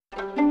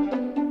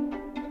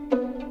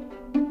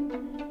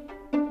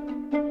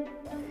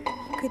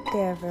Good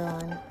day,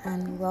 everyone,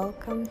 and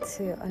welcome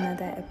to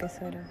another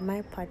episode of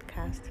my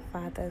podcast,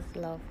 Father's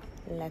Love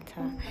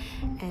Letter.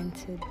 And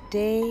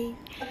today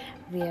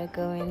we are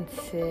going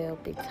to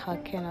be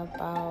talking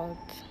about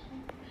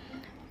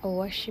a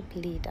worship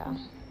leader.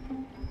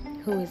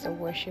 Who is a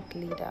worship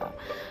leader?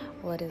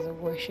 What is a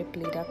worship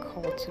leader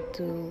called to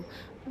do?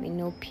 We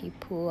know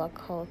people are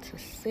called to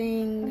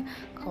sing,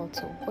 called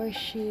to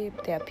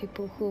worship. There are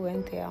people who,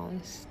 when they are on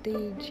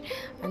stage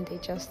and they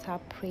just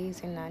start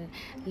praising and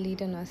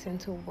leading us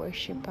into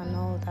worship and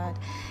all that,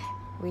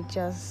 we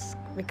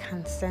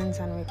can sense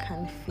and we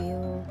can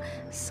feel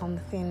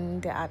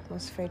something, the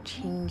atmosphere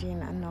changing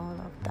and all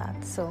of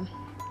that. So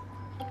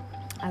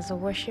as a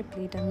worship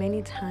leader,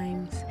 many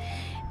times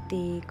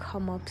they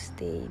come up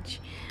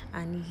stage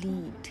and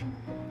lead,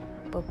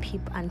 but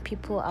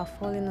people are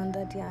falling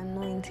under the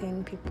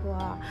anointing. People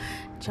are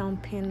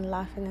jumping,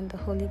 laughing in the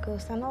Holy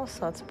Ghost and all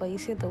sorts. But you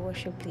see, the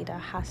worship leader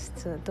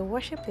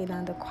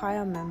and the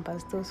choir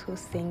members, those who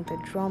sing, the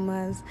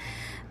drummers,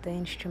 the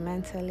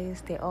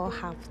instrumentalists, they all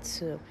have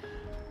to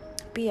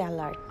be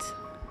alert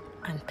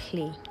and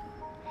play.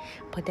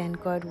 But then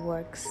God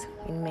works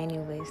in many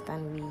ways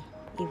than we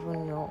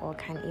even know or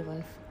can't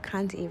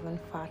even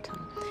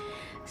fathom.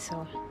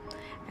 So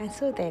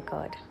there,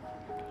 God,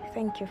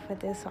 thank you for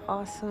this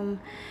awesome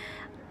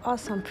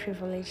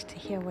privilege to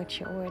hear what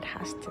your word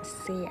has to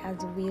say.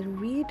 As we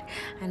read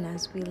and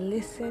as we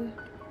listen,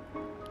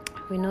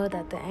 we know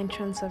that the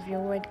entrance of your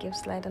word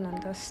gives light and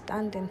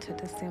understanding to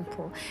the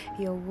simple.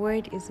 Your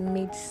word is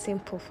made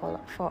simple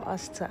for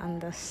us to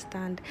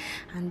understand,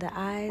 and the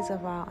eyes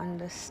of our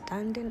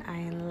understanding are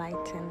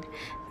enlightened.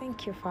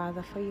 Thank you,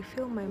 Father, for you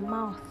fill my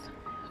mouth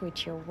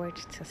with your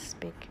words to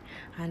speak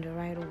and the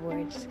right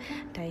words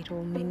that it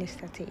will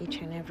minister to each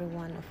and every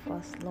one of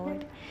us,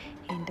 Lord,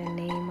 in the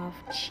name of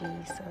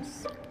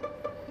Jesus.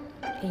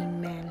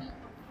 Amen.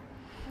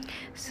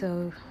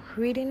 So,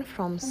 reading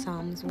from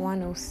Psalms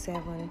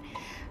 107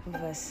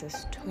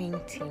 verses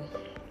 20.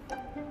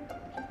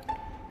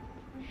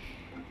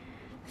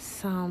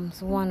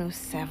 Psalms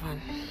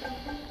 107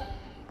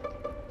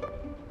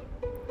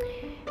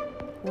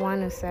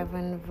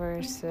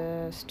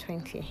 verses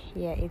 20.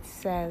 Yeah, it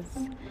says,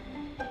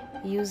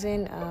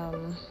 using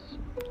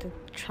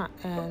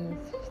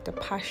the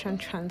Passion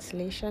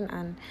Translation,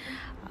 and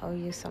I'll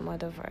use some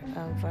other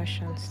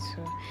versions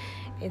too.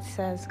 It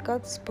says,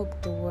 God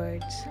spoke the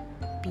words,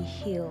 "Be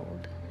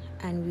healed,"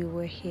 and we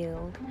were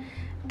healed,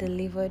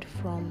 delivered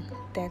from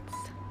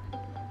death's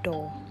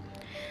door.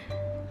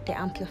 The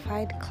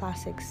Amplified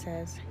Classic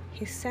says,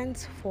 He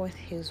sends forth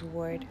His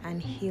word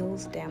and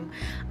heals them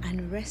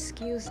and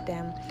rescues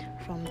them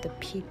from the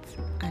pit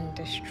and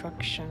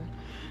destruction.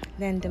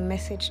 Then the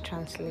Message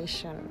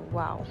Translation,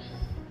 wow.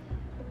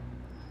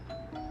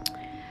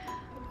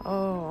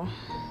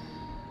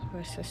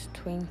 Verses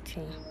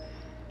 20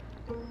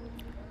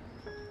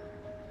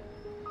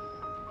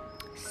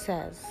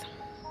 says,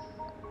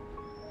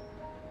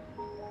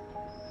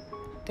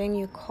 Then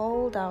you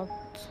called out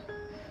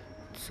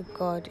to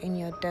God in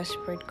your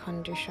desperate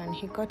condition.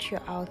 He got you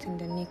out in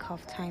the nick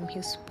of time.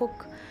 He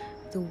spoke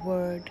the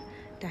word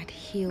that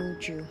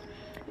healed you,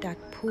 that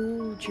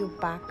pulled you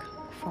back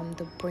from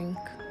the brink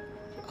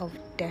of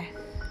death.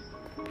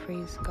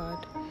 Praise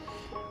God.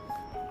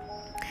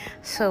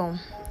 So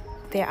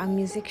there are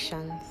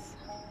musicians,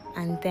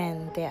 and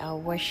then there are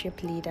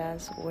worship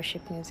leaders,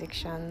 worship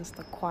musicians,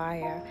 the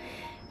choir,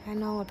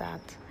 and all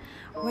that.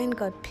 When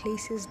God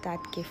places that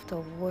gift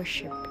of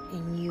worship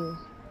in you,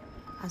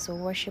 as a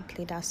worship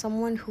leader,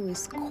 someone who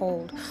is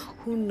called,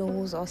 who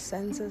knows or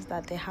senses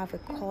that they have a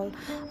call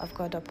of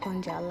God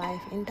upon their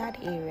life in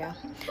that area,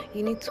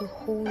 you need to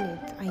hone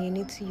it and you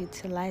need to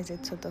utilize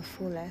it to the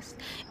fullest.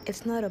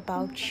 It's not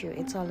about you,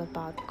 it's all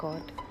about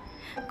God.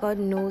 God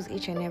knows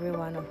each and every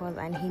one of us,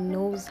 and He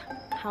knows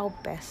how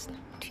best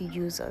to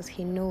use us.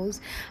 He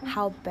knows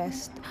how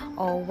best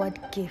or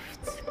what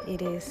gifts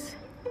it is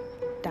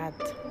that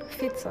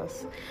fits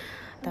us,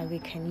 that we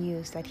can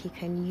use, that He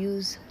can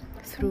use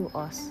through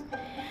us.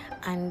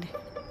 And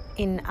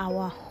in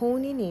our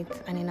honing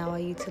it and in our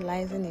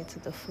utilizing it to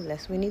the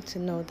fullest, we need to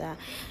know that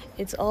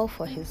it's all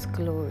for His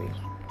glory.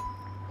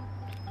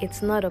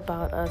 It's not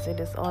about us, it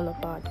is all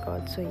about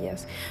God. So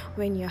yes,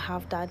 when you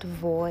have that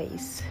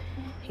voice,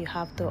 you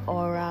have the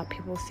aura,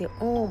 people say,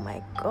 oh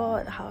my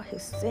God, how he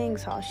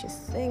sings, how she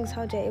sings,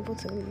 how they're able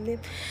to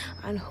live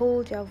and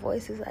hold their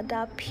voices at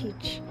that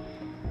pitch.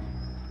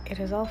 It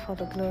is all for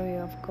the glory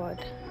of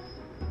God.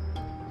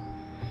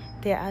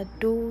 There are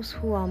those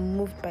who are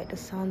moved by the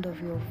sound of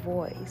your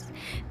voice.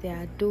 There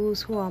are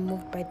those who are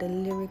moved by the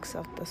lyrics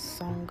of the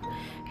song.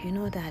 You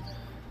know that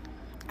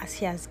as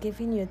He has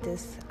given you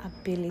this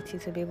ability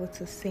to be able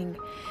to sing,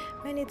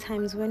 many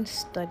times when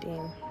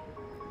studying,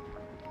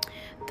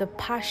 the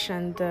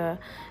passion,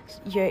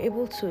 you're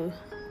able to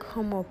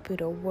come up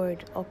with a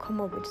word or come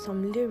up with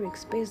some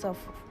lyrics based off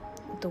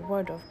the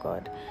word of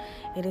God.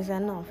 It is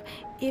enough.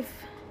 If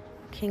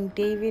King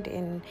David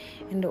in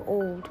the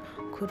old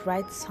could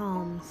write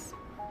psalms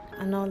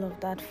and all of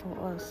that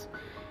for us,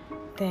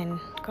 then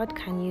God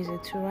can use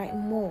it to write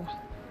more.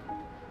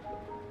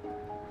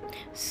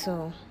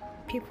 So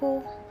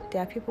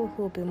there are people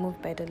who will be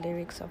moved by the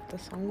lyrics of the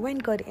song. When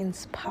God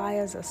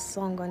inspires a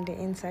song on the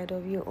inside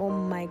of you, oh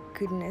my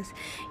goodness,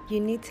 you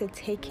need to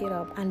take it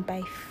up, and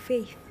by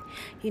faith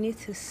you need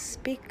to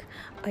speak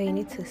or you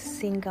need to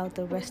sing out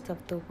the rest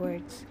of the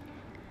words,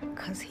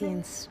 because He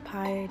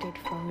inspired it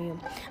from you.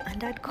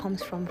 And that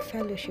comes from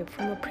fellowship,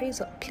 from a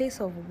place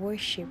of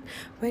worship.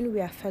 When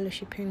we are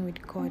fellowshipping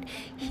with God,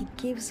 He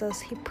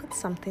puts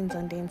some things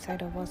on the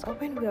inside of us. Or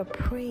when we are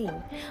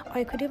praying,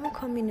 or it could even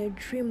come in a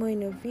dream or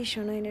in a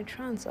vision or in a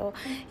trance, or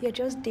you're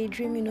just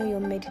daydreaming or you're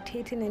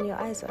meditating and your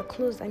eyes are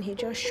closed and He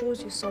just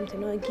shows you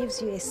something or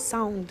gives you a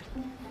sound.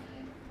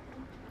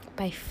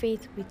 By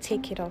faith, we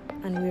take it up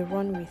and we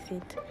run with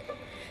it.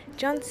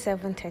 John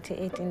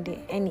 7:38 in the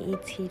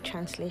NET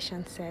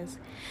translation says,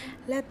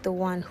 "Let the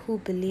one who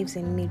believes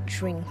in me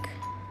drink,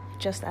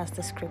 just as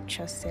the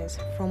scripture says,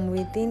 from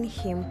within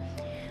him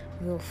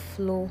will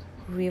flow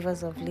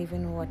rivers of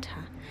living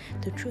water."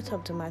 The truth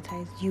of the matter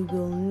is, you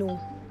will know.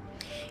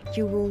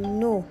 You will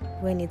know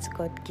when it's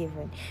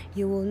God-given.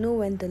 You will know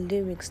when the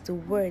lyrics, the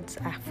words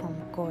are from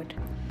God.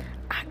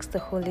 Ask the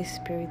Holy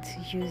Spirit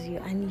to use you,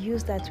 and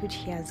use that which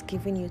He has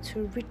given you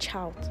to reach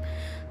out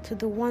to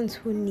the ones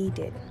who need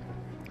it.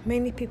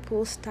 Many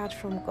people start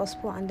from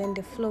gospel and then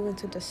they flow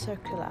into the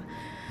secular.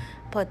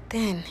 But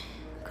then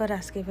God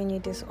has given you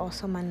this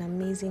awesome and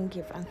amazing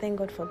gift. And thank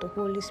God for the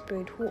Holy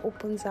Spirit who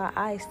opens our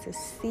eyes to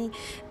see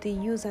the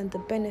use and the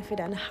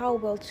benefit and how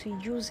well to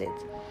use it.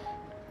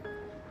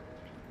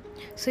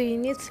 So you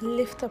need to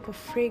lift up a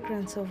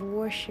fragrance of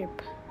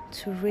worship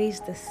to raise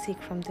the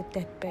sick from the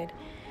deathbed.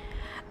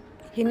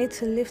 You need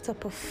to lift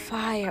up a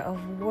fire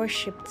of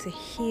worship to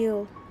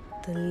heal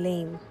the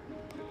lame.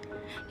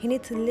 You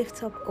need to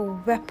lift up a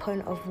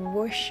weapon of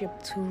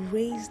worship to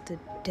raise the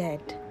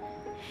dead.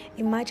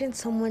 Imagine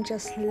someone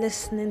just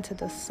listening to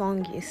the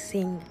song you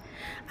sing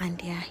and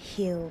they are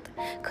healed,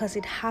 because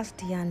it has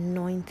the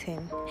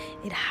anointing.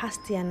 It has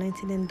the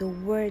anointing in the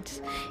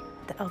words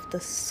of the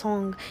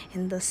song,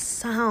 in the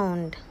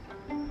sound.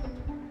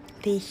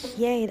 They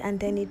hear it and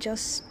then it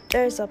just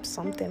stirs up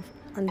something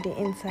on the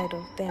inside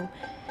of them.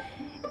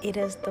 It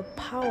is the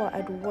power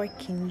at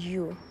work in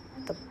you,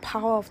 the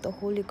power of the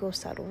Holy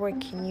Ghost at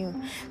work in you.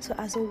 So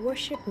as a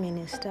worship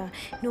minister,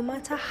 no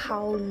matter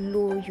how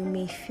low you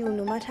may feel,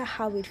 no matter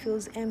how it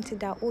feels empty,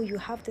 that you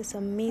have this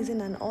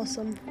amazing and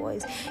awesome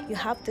voice, you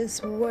have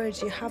these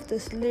words, you have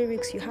these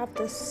lyrics, you have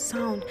this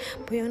sound,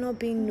 but you're not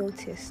being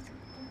noticed.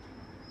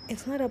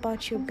 It's not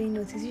about you being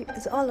noticed.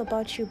 It's all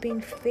about you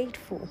being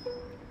faithful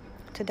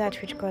to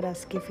that which God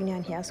has given you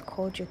and He has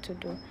called you to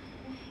do.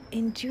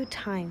 In due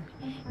time,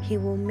 He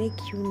will make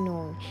you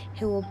known.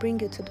 He will bring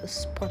you to the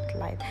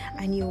spotlight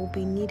and you will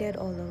be needed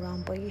all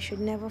around. But you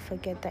should never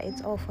forget that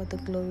it's all for the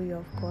glory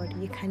of God.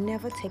 You can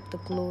never take the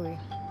glory.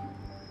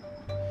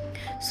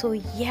 So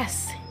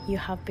yes, you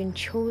have been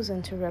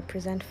chosen to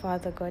represent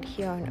Father God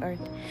here on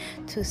earth,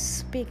 to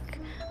speak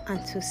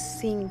and to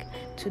sing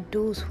to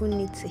those who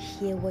need to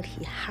hear what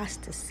He has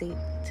to say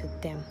to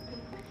them.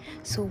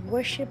 So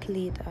worship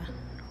leader,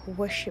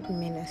 worship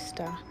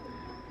minister,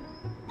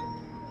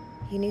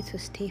 you need to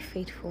stay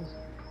faithful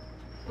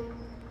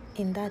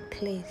in that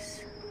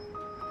place.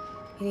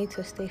 You need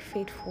to stay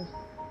faithful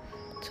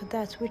to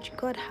that which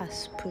God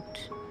has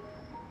put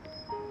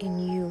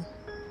in you.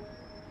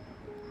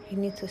 You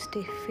need to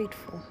stay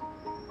faithful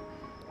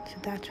to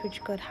that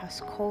which God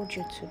has called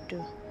you to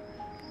do.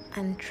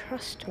 And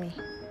trust me,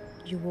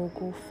 you will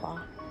go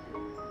far.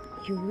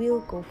 You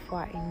will go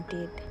far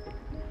indeed.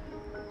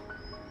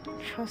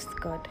 Trust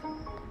God.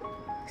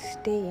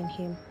 Stay in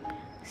Him.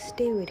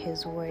 Stay with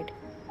His word.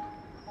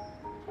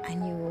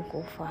 And you will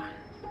go far.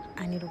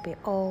 And it will be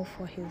all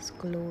for His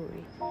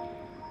glory.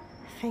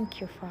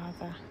 Thank you,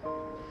 Father,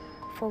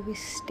 for we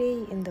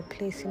stay in the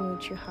place in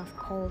which you have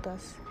called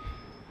us.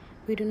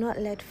 We do not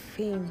let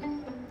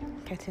fame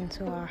get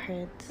into our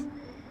heads.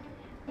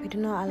 We do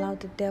not allow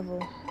the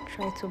devil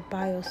try to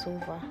buy us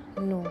over.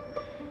 No.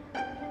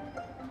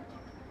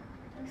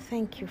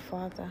 Thank you,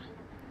 Father.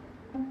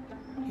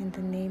 In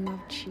the name of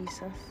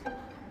Jesus.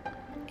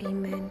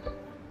 Amen.